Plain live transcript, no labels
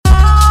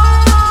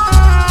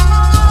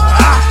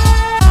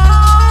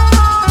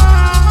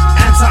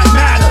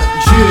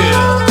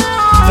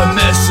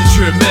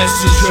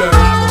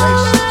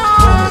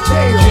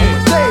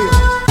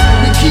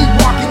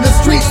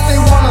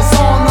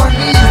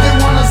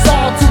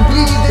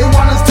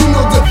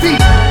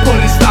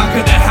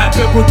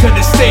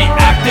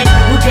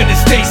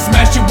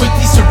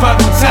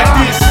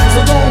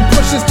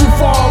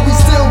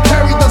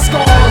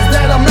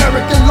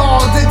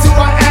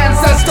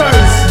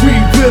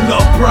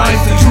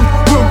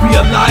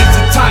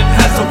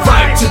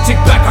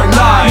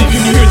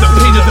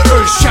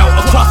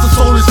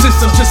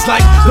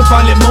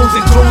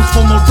and groans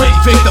from a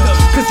rape victim.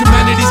 Cause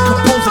humanity's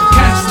composed of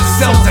cancerous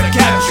cells that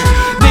capture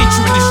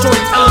nature and destroy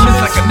its elements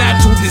like a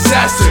natural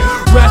disaster.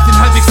 Wrath and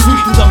havoc sweep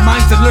through the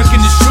minds that lurk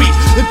in the street,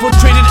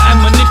 infiltrated and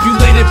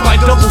manipulated by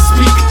double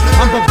speak.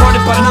 I'm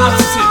bombarded by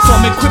nonsense, so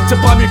I'm equipped to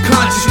bomb your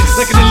conscience.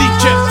 Like an elite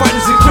jet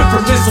fighter's equipped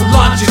for missile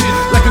launches,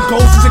 like a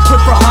ghost is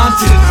equipped for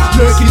haunted.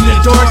 Lurking in the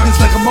darkness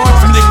like a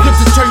marksman, equipped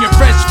to turn your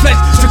fresh flesh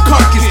to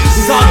carcass.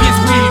 It's obvious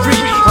we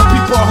agree, our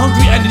people are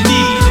hungry and in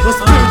need of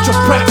spiritual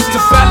practice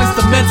to balance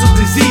the mental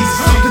disease.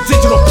 The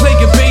digital plague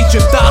invades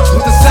your thoughts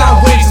with the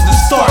sound waves of the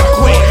star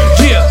quake.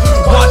 Yeah,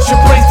 watch your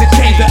brains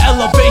decay. The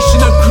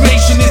elevation of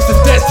creation is the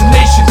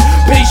destination.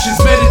 Patience,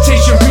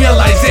 meditation,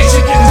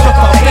 realization is the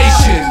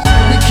foundation.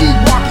 We keep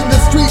walking the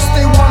streets,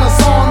 they want us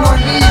on our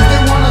knees,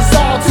 they want us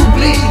all to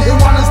bleed, they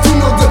want us to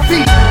know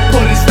defeat.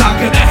 But it's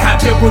not gonna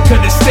happen, we're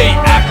gonna stay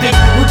active,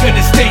 we're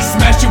gonna stay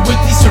smashing with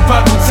these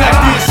survival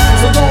tactics.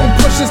 So don't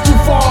push us too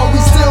far, we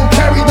still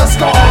carry the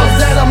scars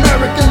that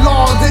American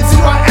laws did to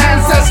our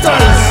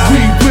ancestors.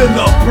 We will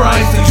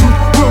uprise, the youth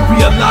will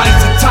realize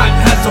the time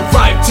has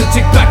arrived to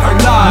take back our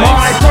lives.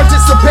 My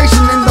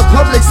participation in the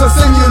public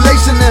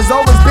simulation has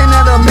always been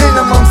at a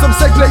minimum. Some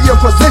say play your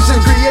position,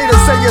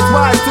 creators say it's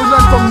wise to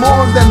learn from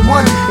more than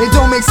one. It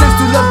don't make sense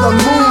to love the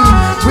moon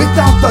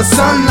without the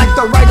sun, like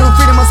the right of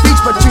freedom of speech,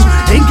 but you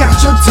ain't got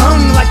your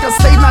tongue. Like a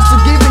slave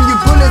master giving you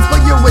bullets,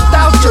 but you're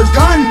without your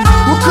gun.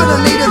 Who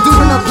could've made a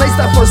dude in a place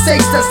that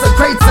forsakes,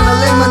 desecrates and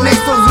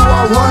eliminates those who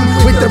are one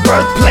with their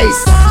birthplace?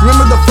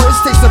 Remember the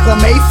first days of the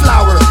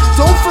Mayflower.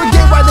 Don't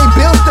forget why they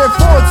built their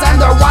forts and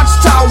their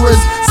watchtowers.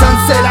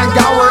 Sunset and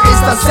Gower is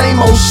the same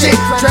old shit.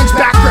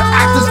 Trenchbacker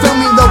actors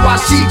filming the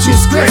Washichu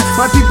script.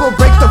 My people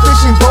break the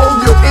fishing bowl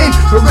you're in,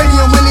 but ready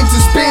and willing to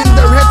spin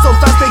their heads so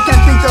fast they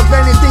can't think of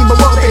anything but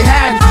what they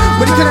had.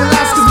 But it couldn't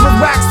last cause we're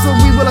wax, so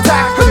we will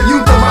attack. For the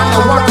youth around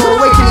the world are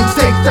awakening to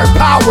take their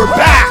power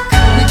back.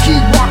 We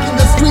keep walking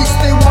the streets,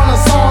 they want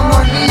us on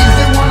our knees,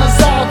 they want us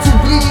all to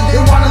bleed,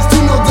 they want us to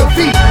know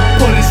defeat.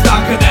 But it's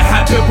not gonna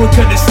happen, we're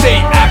gonna stay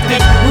active,